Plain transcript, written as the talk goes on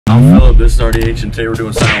I'm Phillip, this is RDH, and today we're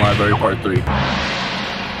doing Silent Library Part 3.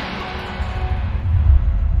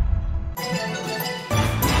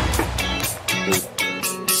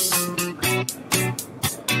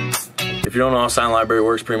 If you don't know how Silent Library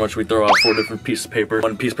works, pretty much we throw out 4 different pieces of paper.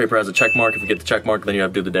 One piece of paper has a check mark. If you get the check mark, then you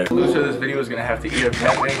have to do the day. The loser of this video is going to have to eat a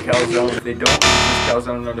BatMan Calzone. If they don't eat this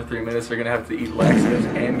calzone in under 3 minutes, they're going to have to eat laxatives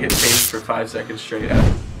and get tased for 5 seconds straight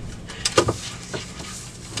after.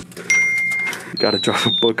 You gotta drop a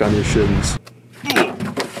book on your shins.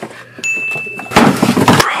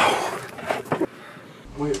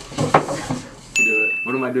 Wait.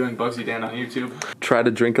 What am I doing, Bugsy Dan on YouTube? Try to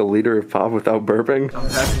drink a liter of pop without burping. I'm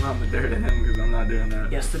passing on the dare to him because I'm not doing that.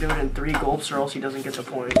 He has to do it in 3 gulps or else he doesn't get the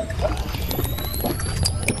point.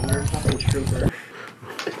 You're a fucking trooper.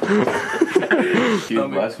 You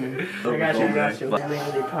bless me? I got you, I got you.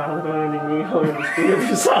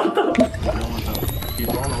 Keep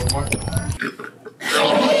going, one more.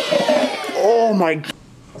 Oh my god.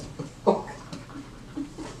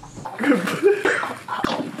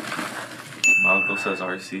 My uncle says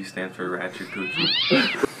RC stands for Ratchet Coochie. 3,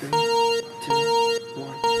 2, 1.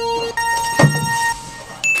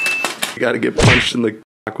 You gotta get punched in the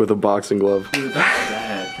cock with a boxing glove. Dude, that's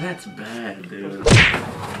bad. That's bad, dude.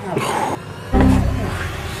 That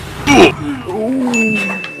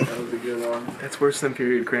was a good one. That's worse than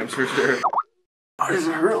period cramps for sure. Does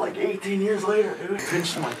it hurt like 18 years later, dude?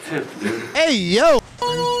 Pinched my tip, dude. Hey, yo!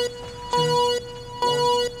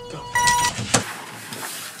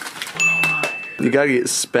 You gotta get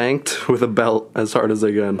spanked with a belt as hard as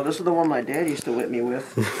they can. Well, this is the one my dad used to whip me with.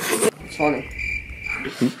 It's funny.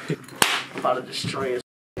 I'm about to destroy his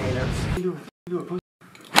anus. Do it, push.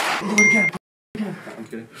 Do it again. I'm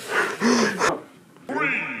kidding. 3,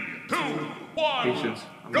 2, 1, Patience.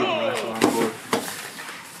 I'm getting the rest on the board.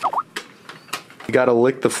 You gotta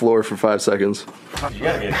lick the floor for 5 seconds. You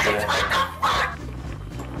gotta get it.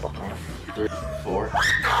 3, 4,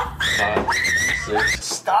 5, 6.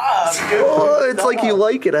 Stop, dude. Oh, it's like you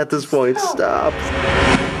like it at this point. Stop.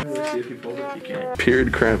 See if you pulled it. You can't.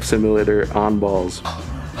 Period cramp simulator on balls.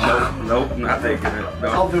 Nope, nope, not taking it. No.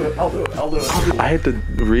 I'll do it. I had to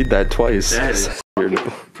read that twice. That is Weird.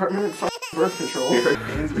 Permanent birth control. Your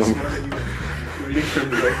hands are smarting. Reading from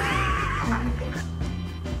the book.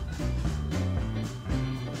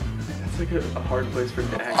 That's like a hard place for it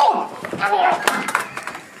to act.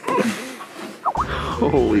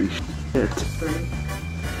 Holy shit. 3,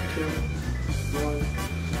 2, 1.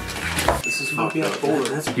 This is fucking up forward.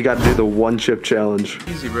 You gotta do the 1 chip challenge.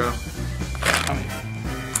 Easy, bro.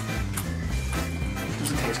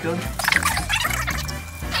 Does it taste good?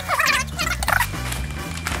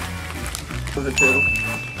 Was it 2?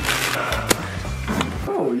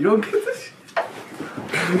 Oh, you don't get this?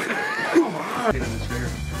 Come on.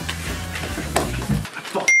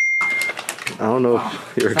 I don't know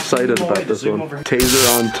if you're excited about this one.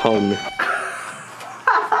 Taser on tongue.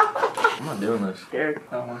 I'm not doing this. Scared?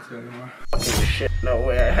 I don't want to anymore. Fucking shit, no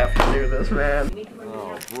way I have to do this, man.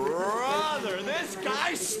 Oh, brother, this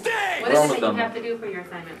guy stinks! What is it that you have to do for your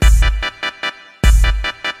assignment?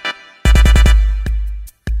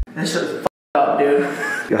 This is f***ed up, dude.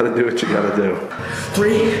 You gotta do what you gotta do.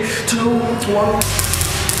 3, 2, 1.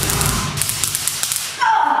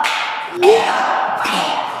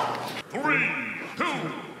 3, 2,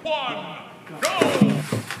 1, go!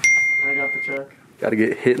 I got the check. Gotta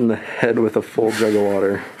get hit in the head with a full jug of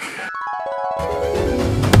water.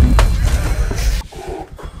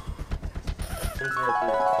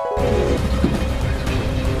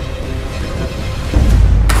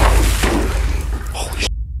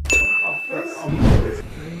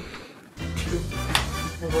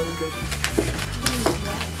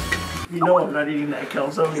 You know I'm not eating that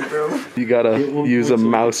calzone, bro. You gotta use a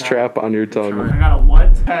mouse trap on your tongue. I got a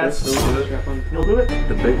what? Pass. You'll do it?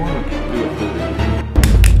 The big one?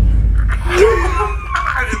 Do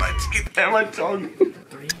it. My teeth and my tongue.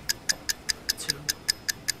 3, 2,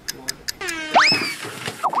 1.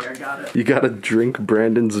 Okay, I got it. You gotta drink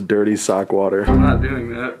Brandon's dirty sock water. I'm not doing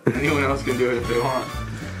that. Anyone else can do it if they want.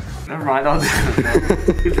 Never mind, I'll do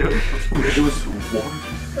it. You do it. It was warm.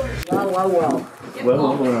 Well.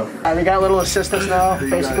 Well. We got little assistants now.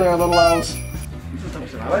 Basically, our little elves.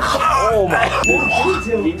 Oh my.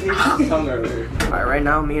 Alright, right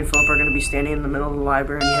now, me and Phillip are gonna be standing in the middle of the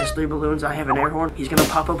library, and he has 3 balloons. I have an air horn. He's gonna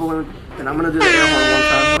pop a balloon, and I'm gonna do the air horn one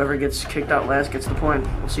time. Whoever gets kicked out last gets the point.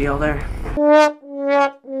 We'll see y'all there. The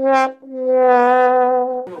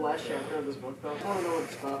last chapter of this book, though. I wanna know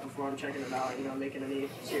what's about before I'm checking it out, making any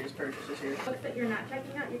serious purchases here. Books that you're not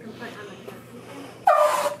checking out, you can put on the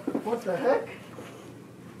front. What the heck?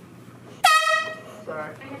 Sorry. I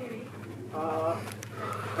have your name.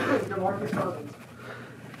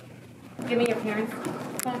 Give me your parents'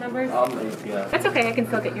 phone numbers. Yeah. That's okay. I can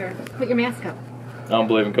still get put your mask up. I don't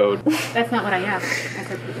believe in code. That's not what I asked. I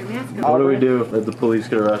said put your mask up. What do we do that the police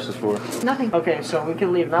could arrest us for? Nothing. Okay, so we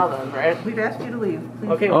can leave now then, right? We've asked you to leave.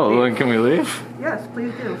 Please. Okay. Oh, then can we leave? Yes,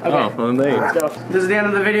 please do. Okay. Oh, well, then they. Let's go. This is the end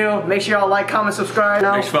of the video. Make sure y'all like, comment, subscribe.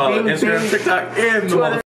 Make sure you follow Instagram, TikTok, and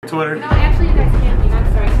the Twitter. No, actually, you guys can't leave. I'm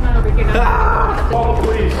sorry. Come on over here now. Call the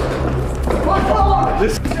police.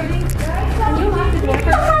 Can you lock the door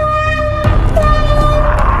first?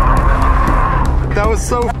 That was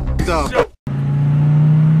so f***ed up.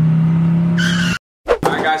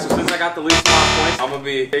 Alright guys, so since I got the least amount of points, I'm gonna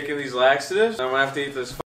be taking these laxatives. I'm gonna have to eat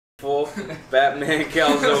this full BatMan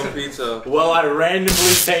Calzone pizza. Well, I randomly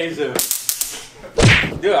tase him.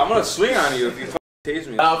 Dude, I'm gonna swing on you if you tase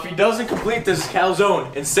me. If he doesn't complete this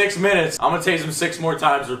calzone in 6 minutes, I'm gonna tase him 6 more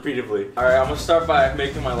times repeatedly. Alright, I'm gonna start by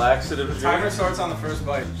making my laxative. Timer starts on the first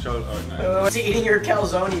bite. Show it. Oh, It's eating your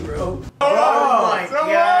calzone, bro. Oh my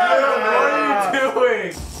God. What are you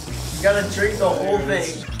doing? You gotta drink the whole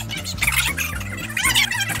thing.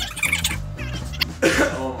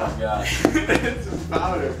 Oh my god. It's just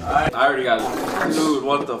powder. I already got it. Dude,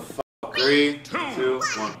 what the fuck? 3, 2,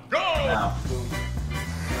 1. Go! Now.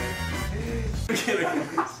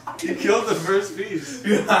 You killed the first piece.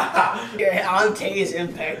 Yeah, on Tay's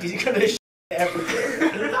impact, he's gonna shit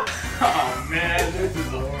everywhere. Oh man, this is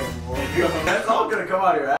horrible. That's all gonna come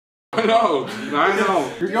out of your ass. I know.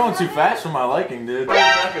 You're going too fast for my liking, dude.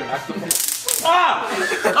 Ah!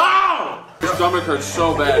 Ow! Your stomach hurts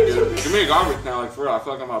so bad, dude. Give me a garbage now, like for real. I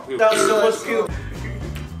feel like I'm about to puke. That was so much puke.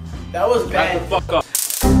 That was Back bad. the fuck up.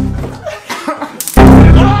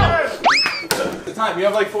 The time, you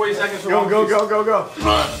have like 40 seconds for Go.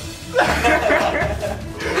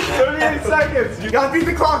 38 seconds. You gotta beat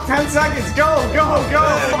the clock. 10 seconds. Go. You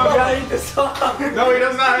gotta eat this up. No, he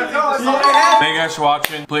does not have to. No, it's all I have. Thank you guys for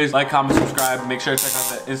watching. Please like, comment, subscribe. Make sure to check out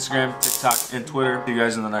that Instagram, TikTok, and Twitter. See you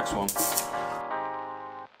guys in the next one.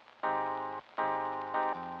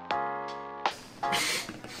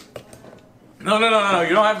 No.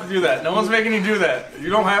 You don't have to do that. No one's making you do that. You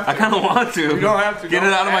don't have to. I kind of want to. You don't have to. Get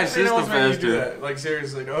it out of my Actually, no system one's making you do faster. that. Like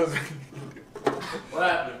seriously, no one's making you do that. What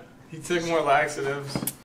happened? He took more laxatives.